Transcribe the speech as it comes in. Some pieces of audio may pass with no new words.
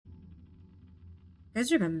You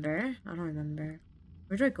guys remember? I don't remember.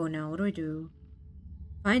 Where do I go now? What do I do?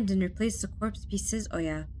 Find and replace the corpse pieces. Oh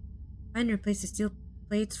yeah. Find and replace the steel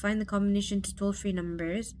plates. Find the combination to toll-free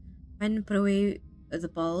numbers. Find and put away the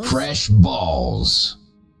balls. Fresh balls.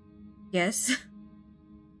 Yes.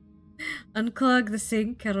 Unclog the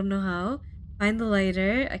sink. I don't know how. Find the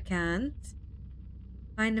lighter. I can't.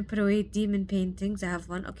 Find and put away demon paintings. I have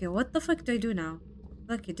one. Okay, what the fuck do I do now? I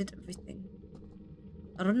feel like I did everything.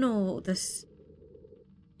 I don't know this.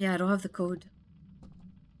 Yeah, I don't have the code.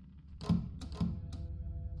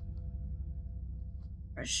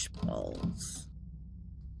 Fresh balls.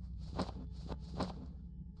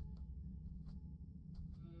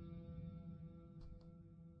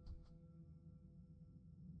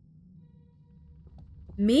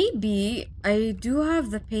 Maybe I do have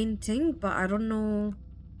the painting, but I don't know.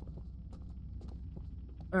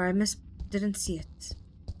 Or I didn't see it.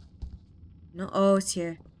 No, oh, it's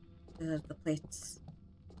here. The plates.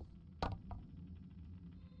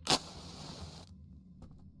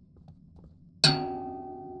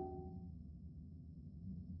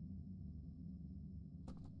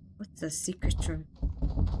 What's the secret room?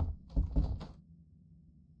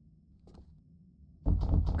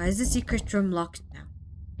 Why is the secret room locked now?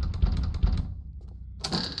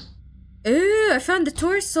 Ooh, I found the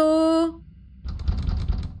torso!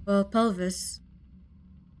 Well, pelvis.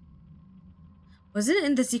 Wasn't it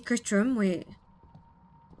in the secret room? Wait.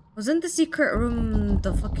 Wasn't the secret room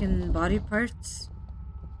the fucking body parts?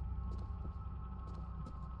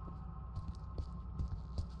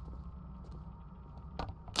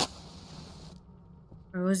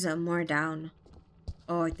 Or was it more down?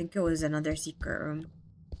 Oh, I think it was another secret room.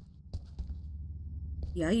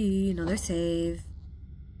 Yay, another save.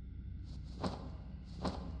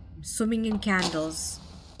 I'm swimming in candles.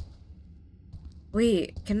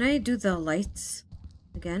 Wait, can I do the lights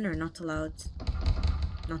again or not allowed?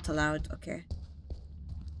 Not allowed, okay.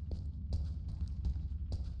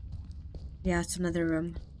 Yeah, it's another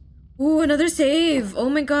room. Ooh, another save! Oh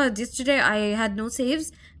my god, yesterday I had no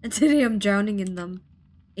saves and today I'm drowning in them.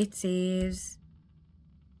 8 saves.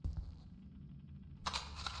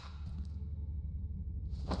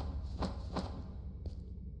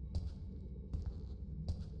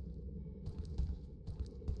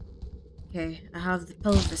 Okay, I have the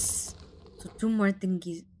pelvis. So 2 more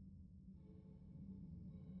thingies.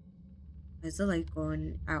 Where's the light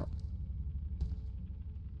going out?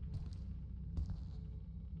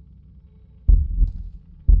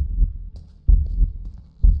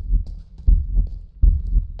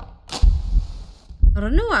 I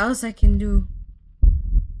don't know what else I can do. I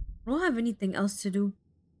don't have anything else to do.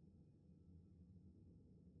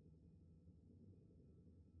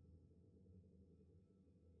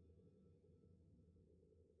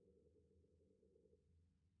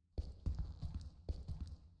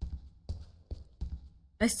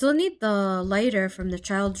 I still need the lighter from the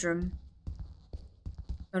child's room.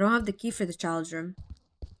 I don't have the key for the child's room.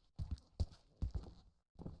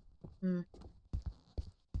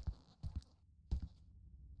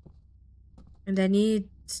 And I need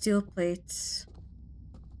steel plates.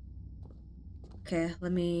 Okay,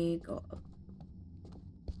 let me go up.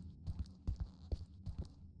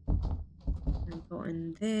 And go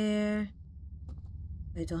in there.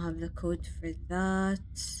 I don't have the code for that.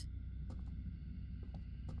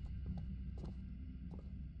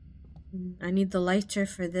 I need the lighter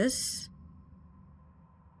for this.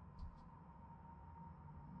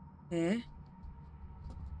 Okay.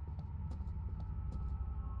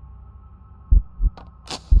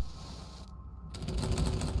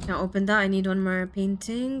 Can't open that. I need one more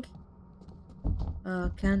painting.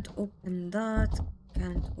 Can't open that.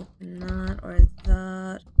 Can't open that or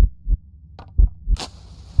that.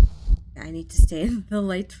 I need to stay in the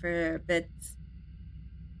light for a bit.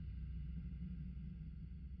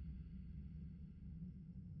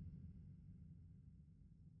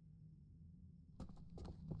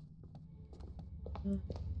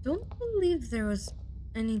 Don't believe there was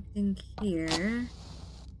anything here.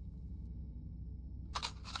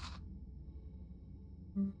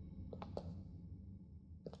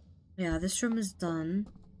 Yeah, this room is done.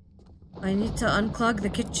 I need to unclog the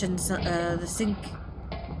kitchen, the sink.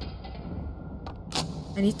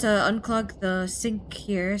 I need to unclog the sink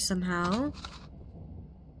here somehow.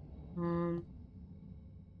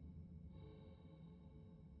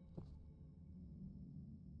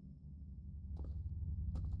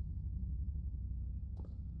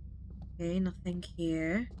 Okay, nothing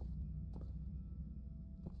here.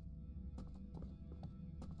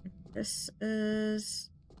 This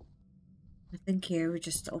is nothing here. We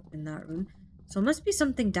just opened that room. So it must be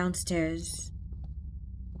something downstairs.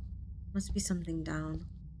 Must be something down.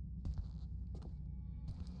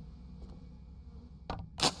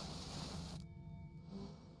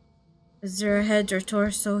 Is there a head or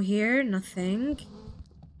torso here? Nothing.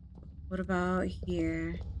 What about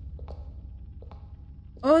here?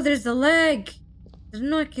 Oh, there's the leg! Didn't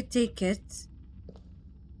know I could take it.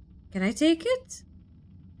 Can I take it?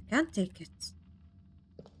 I can't take it.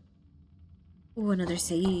 Oh, another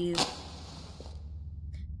save.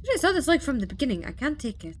 I saw this like from the beginning. I can't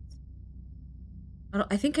take it.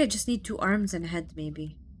 I think I just need 2 arms and a head,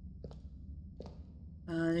 maybe.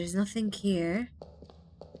 There's nothing here.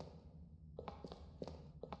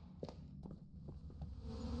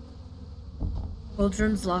 Cold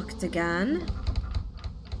room's locked again.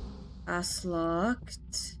 Ass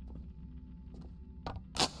locked.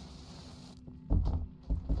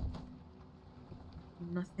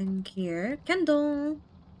 Nothing here. Candle.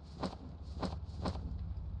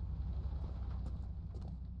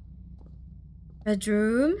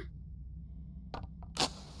 Bedroom.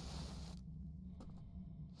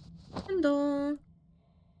 Candle.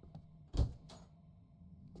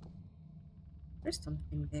 There's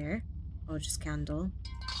something there. Oh, just candle.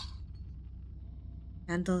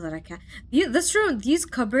 Candle that I can't. This room, these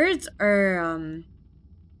cupboards are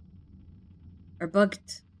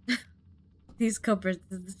bugged. These cupboards,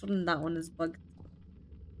 this one and that one is bugged.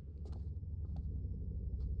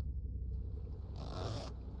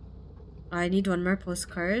 I need 1 more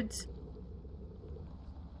postcard.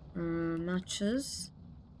 Matches.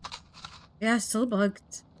 Yeah, still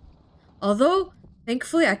bugged. Although,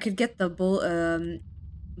 thankfully, I could get the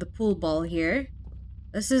pool ball here.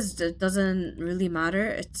 It doesn't really matter.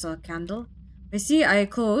 It's a candle. I see. I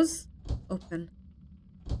close. Open.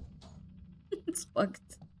 It's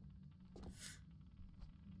bugged.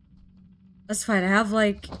 That's fine. I have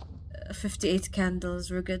like 58 candles.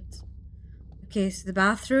 We're good. Okay, so the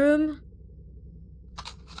bathroom.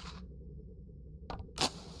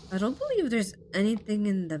 I don't believe there's anything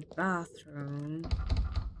in the bathroom.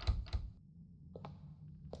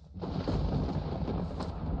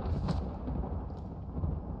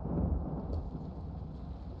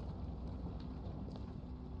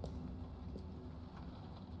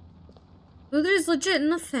 So there's legit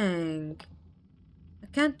nothing. I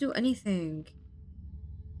can't do anything.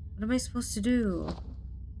 What am I supposed to do?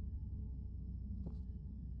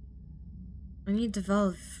 I need the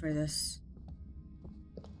valve for this.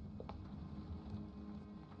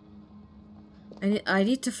 I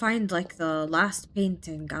need to find like the last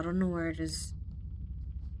painting. I don't know where it is.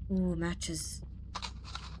 Ooh, matches.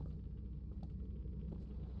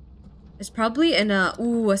 It's probably in a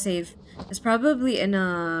save. It's probably in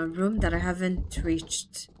a room that I haven't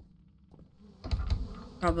reached.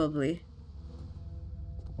 Probably.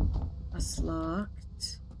 That's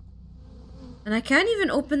locked. And I can't even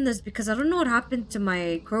open this because I don't know what happened to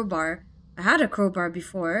my crowbar. I had a crowbar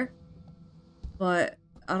before, but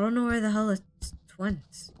I don't know where the hell it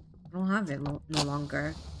went. I don't have it no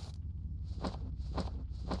longer. I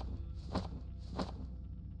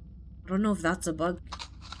don't know if that's a bug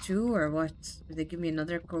too or what. Did they give me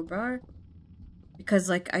another crowbar? Because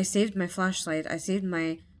like I saved my flashlight, I saved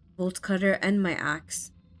my bolt cutter and my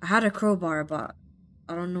axe. I had a crowbar, but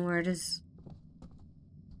I don't know where it is.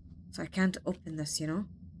 So I can't open this, you know?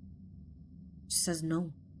 It just says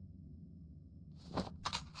no. I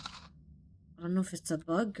don't know if it's a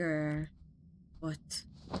bug or what.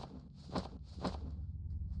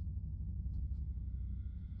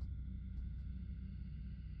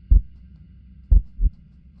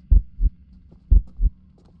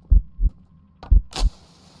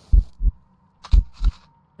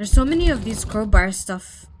 There's so many of these crowbar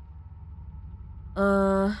stuff.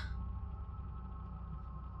 Well,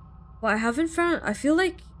 I haven't found. I feel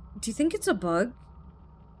like. Do you think it's a bug?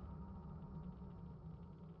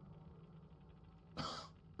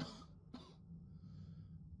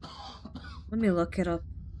 Let me look it up.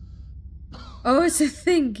 Oh, it's a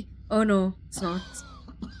thing. Oh no, it's not.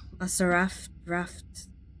 That's a raft.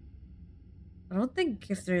 I don't think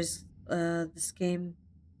if there's this game.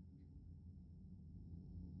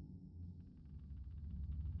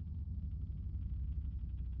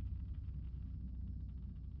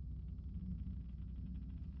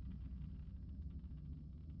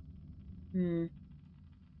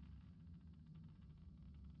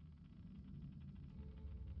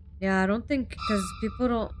 Yeah, I don't think because people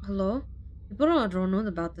don't. Hello? People don't know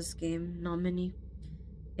about this game. Not many.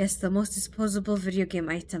 Yes, the most disposable video game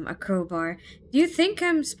item, a crowbar. Do you think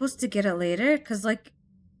I'm supposed to get it later? Because, like,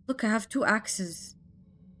 look, I have 2 axes.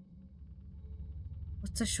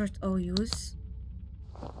 What's a short O use?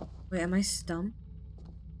 Wait, am I dumb?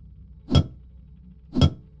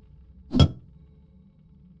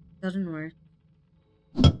 Doesn't work.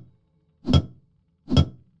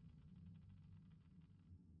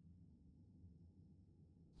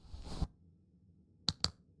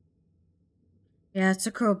 Yeah, it's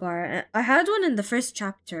a crowbar. I had one in the first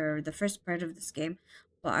chapter, the first part of this game,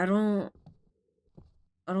 but I don't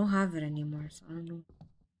have it anymore, so I don't know.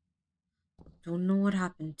 Don't know what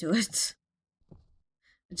happened to it.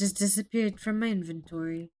 It just disappeared from my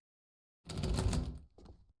inventory.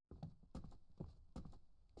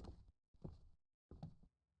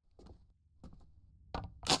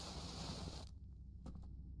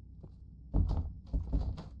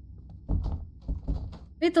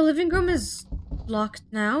 Wait, the living room is locked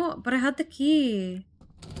now, but I had the key.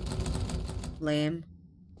 Lame.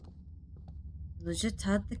 Legit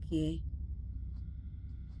had the key.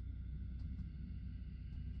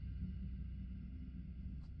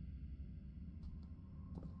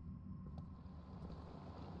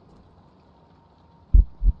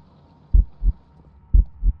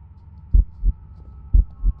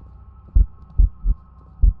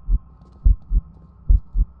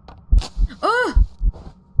 Oh!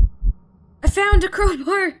 I found a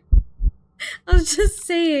crowbar! I was just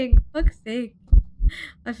saying, fuck's sake.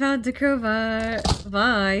 I found the crowbar.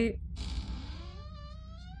 Bye.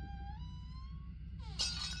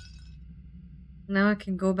 Now I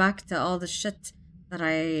can go back to all the shit that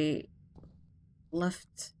I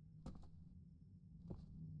left.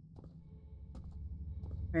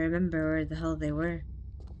 I remember where the hell they were.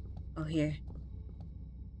 Oh, here.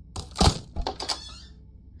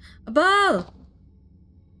 A ball!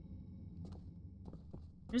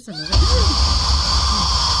 There's another.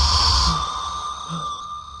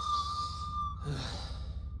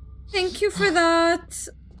 Thank you for that.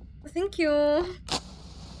 Thank you.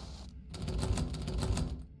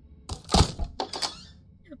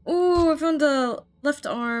 Oh, I found the left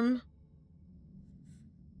arm.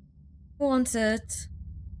 Who wants it?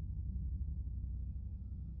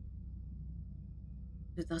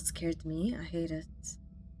 Dude, that scared me. I hate it.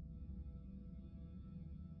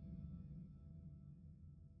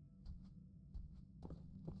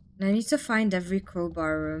 And I need to find every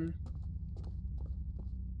crowbar room.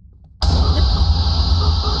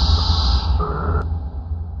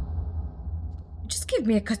 Just give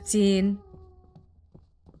me a cutscene.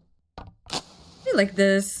 I like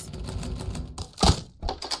this.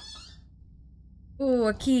 Ooh,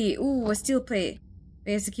 a key. Ooh, a steel plate.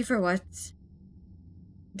 Wait, it's a key for what?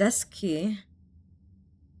 Desk key.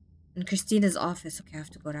 In Christina's office. Okay, I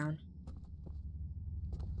have to go down.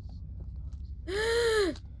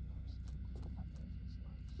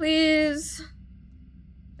 Please.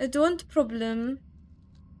 I don't want problem.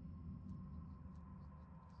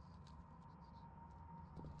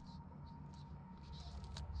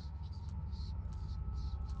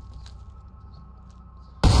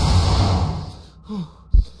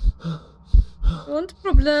 Don't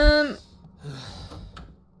problem.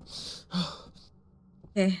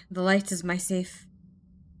 Okay, the light is my safe.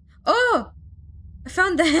 Oh! I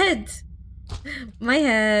found the head! My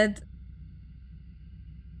head.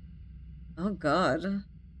 Oh god.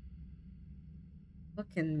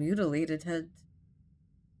 Fucking mutilated head.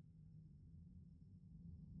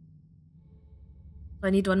 I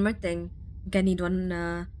need one more thing. I think I need one,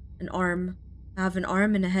 an arm. I have an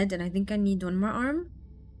arm and a head, and I think I need one more arm.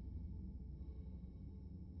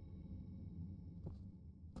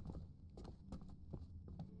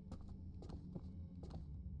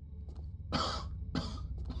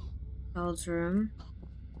 Child's room.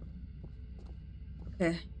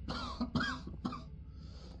 Okay.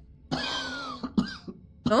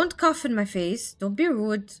 Don't cough in my face. Don't be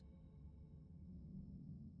rude.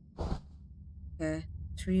 Okay.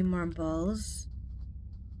 3 more balls.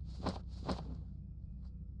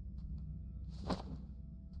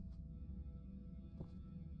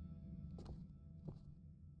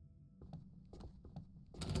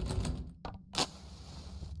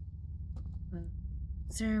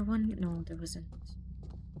 Is there one? No, there wasn't.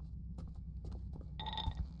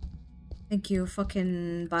 Thank you.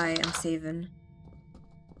 Fucking bye. I'm saving.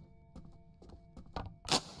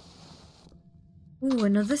 Ooh,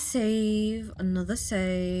 another save. Another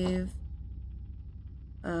save.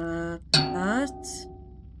 That. I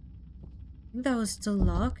think that was still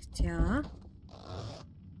locked, yeah.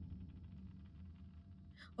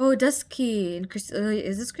 Oh, desk key. In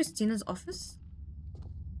is this Christina's office?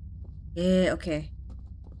 Yeah, okay.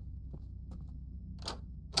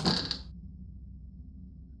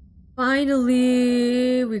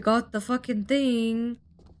 Finally, we got the fucking thing.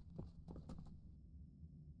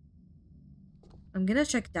 I'm gonna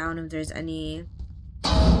check down if there's any.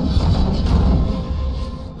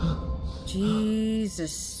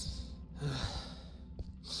 Jesus.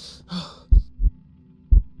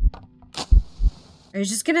 Are you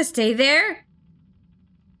just gonna stay there?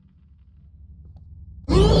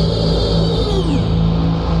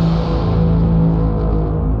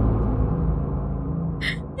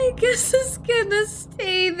 I guess it's gonna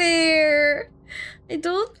stay there. I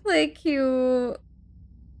don't like you.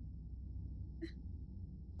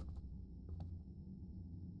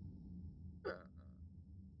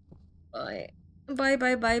 Bye. Bye,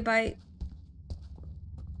 bye, bye, bye.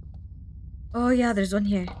 Oh yeah, there's one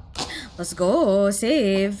here. Let's go.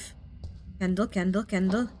 Save. Candle, candle,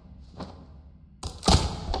 candle.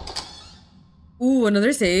 Ooh,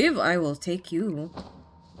 another save. I will take you.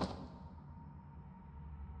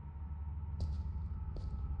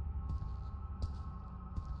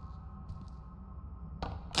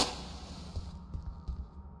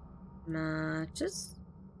 Matches.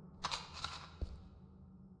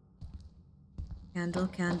 Candle,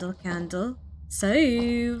 candle, candle.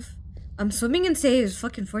 Save. I'm swimming in saves.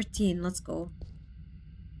 Fucking 14. Let's go.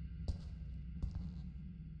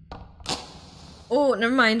 Oh,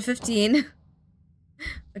 never mind. 15.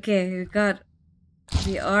 Okay, we got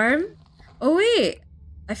the arm. Oh, wait.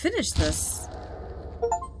 I finished this.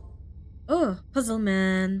 Oh, puzzle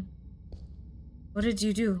man. What did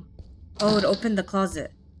you do? Oh, it opened the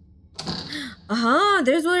closet.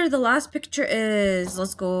 There's where the last picture is.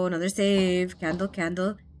 Let's go. Another save. Candle,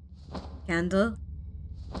 candle. Candle.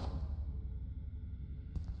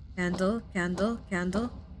 Candle, candle,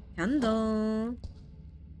 candle, candle.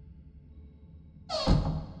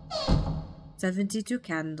 72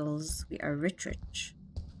 candles. We are rich, rich.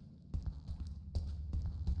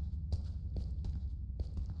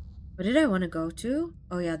 What did I want to go to?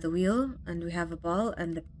 Oh yeah, the wheel. And we have a ball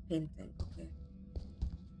and the painting. Okay.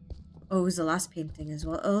 Oh, it was the last painting as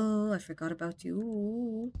well. Oh, I forgot about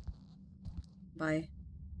you. Bye.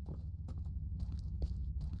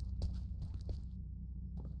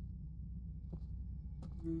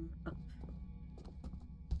 Up.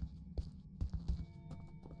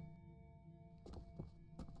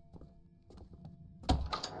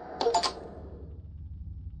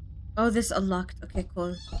 Oh, this unlocked. Okay,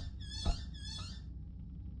 cool.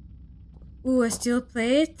 Ooh, a steel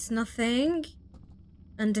plate. Nothing.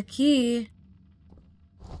 And a key.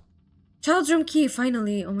 Child's room key,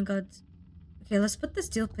 finally. Oh my god. Okay, let's put the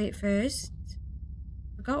steel plate first.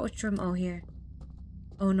 Forgot which room. Oh, here.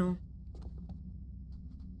 Oh no.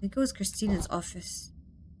 I think it was Christina's office.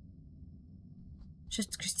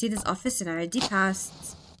 Just Christina's office and I already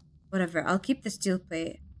passed. Whatever, I'll keep the steel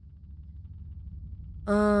plate.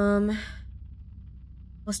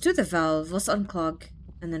 Let's do the valve. Let's unclog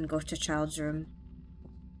and then go to child's room.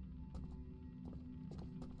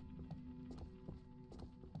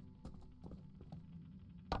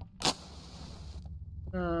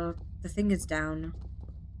 The thing is down.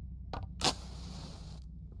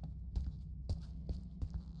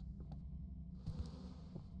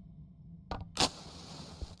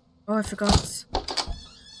 Oh, I forgot.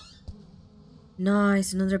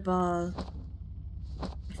 Nice, another ball.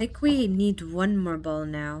 I think we need one more ball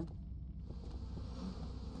now.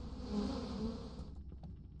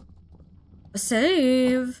 A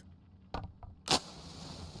save!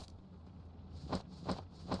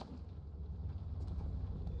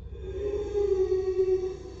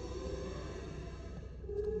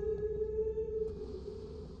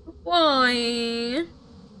 Why?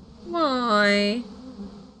 Why?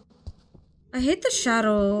 I hate the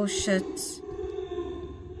shadow shit.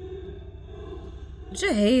 I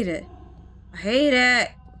just hate it. I hate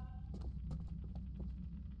it.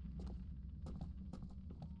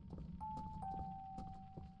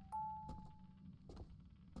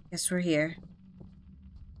 Guess we're here.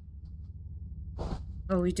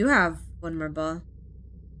 Oh, we do have one more ball.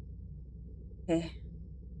 Okay.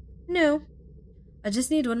 No. I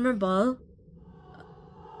just need one more ball.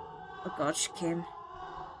 Oh god, she came.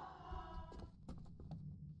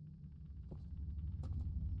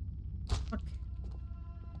 Okay.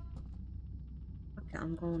 Okay,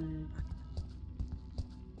 I'm going back.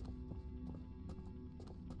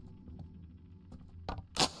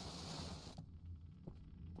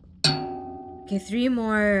 Okay, three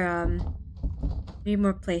more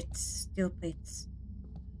plates, steel plates.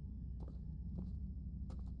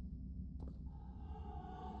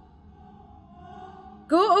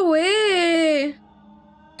 Go away!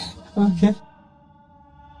 Okay.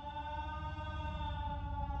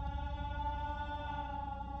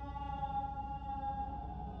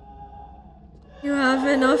 You have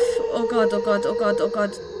enough. Oh god, oh god, oh god, oh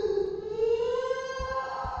god.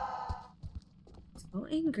 So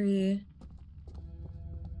angry.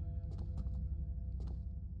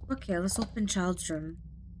 Okay, let's open child's room.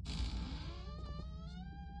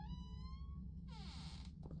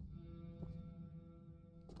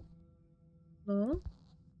 Hello?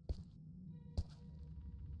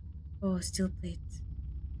 Oh, steel plate.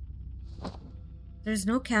 There's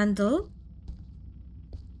no candle.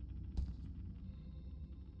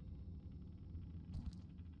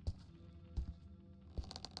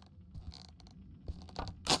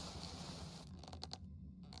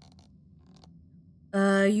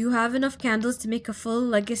 You have enough candles to make a full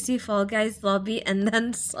Legacy Fall Guys lobby and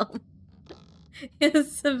then some.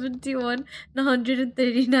 Yes, 71 and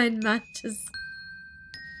 139 matches.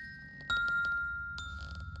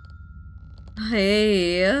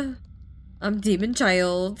 Hey, I'm Demon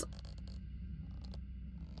Child.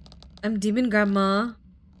 I'm Demon Grandma.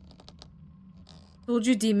 Told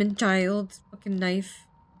you, Demon Child. Fucking knife.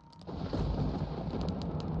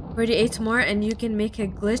 48 more and you can make a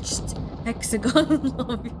glitched hexagon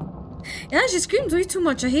lobby. Yeah, she screams way too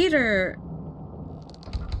much. I hate her.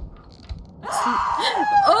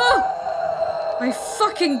 Oh! My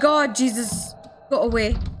fucking god, Jesus. Go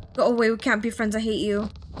away. Go away. We can't be friends. I hate you.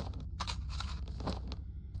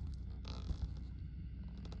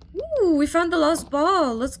 Ooh, we found the lost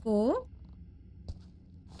ball. Let's go.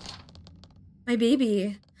 My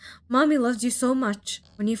baby. Mommy loves you so much.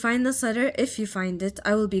 When you find this letter, if you find it,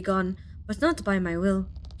 I will be gone, but not by my will.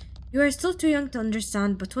 You are still too young to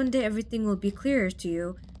understand, but one day everything will be clearer to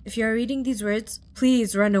you. If you are reading these words,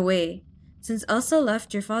 please run away. Since Elsa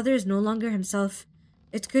left, your father is no longer himself.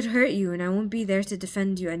 It could hurt you, and I won't be there to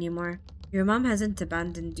defend you anymore. Your mom hasn't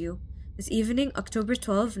abandoned you. This evening, October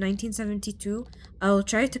 12, 1972, I will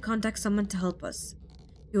try to contact someone to help us.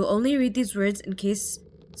 You will only read these words in case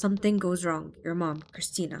something goes wrong. Your mom,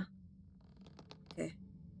 Christina. Okay.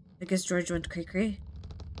 I guess George went cray-cray.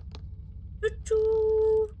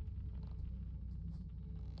 Choo-choo!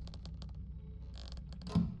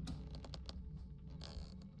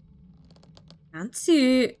 Can't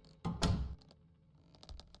see.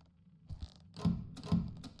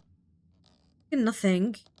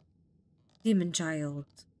 Nothing. Demon Child.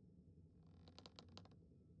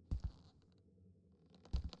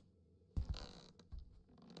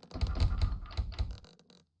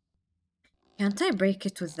 Can't I break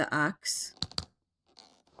it with the axe?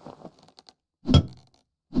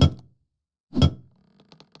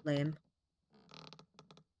 Lame.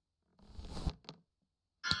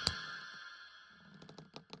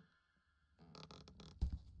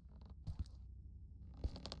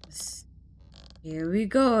 Here we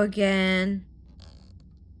go again.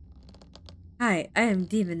 Hi, I am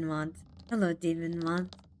Demon Mod. Hello, Demon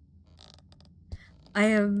Mod. I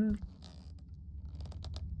am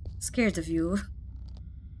scared of you.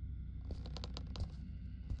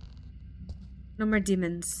 No more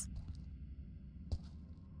demons.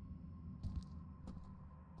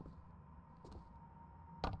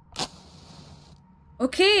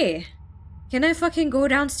 Okay. Can I fucking go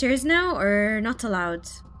downstairs now or not allowed?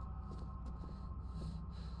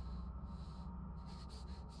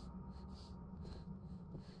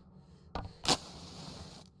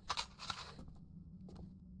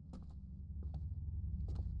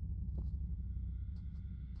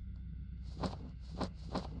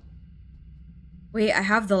 Wait, I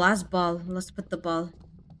have the last ball. Let's put the ball.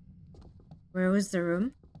 Where was the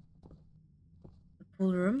room? The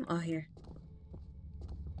pool room? Oh, here.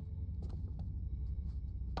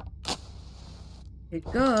 It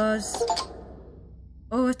goes.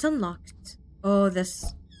 Oh, it's unlocked. Oh,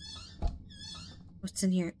 this. What's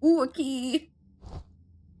in here? Ooh, a key.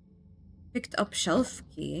 Picked up shelf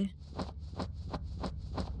key.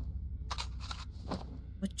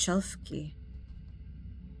 What shelf key?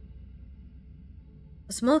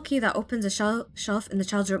 A small key that opens a shelf in the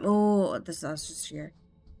child's room. Oh, this is just here.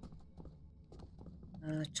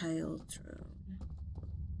 Child's room.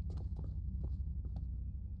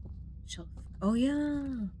 Shelf. Oh,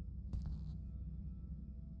 yeah.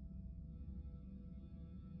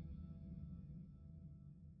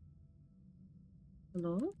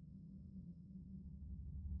 Hello?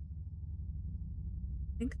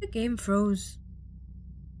 I think the game froze.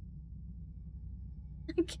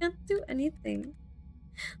 I can't do anything.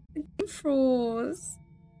 The game froze.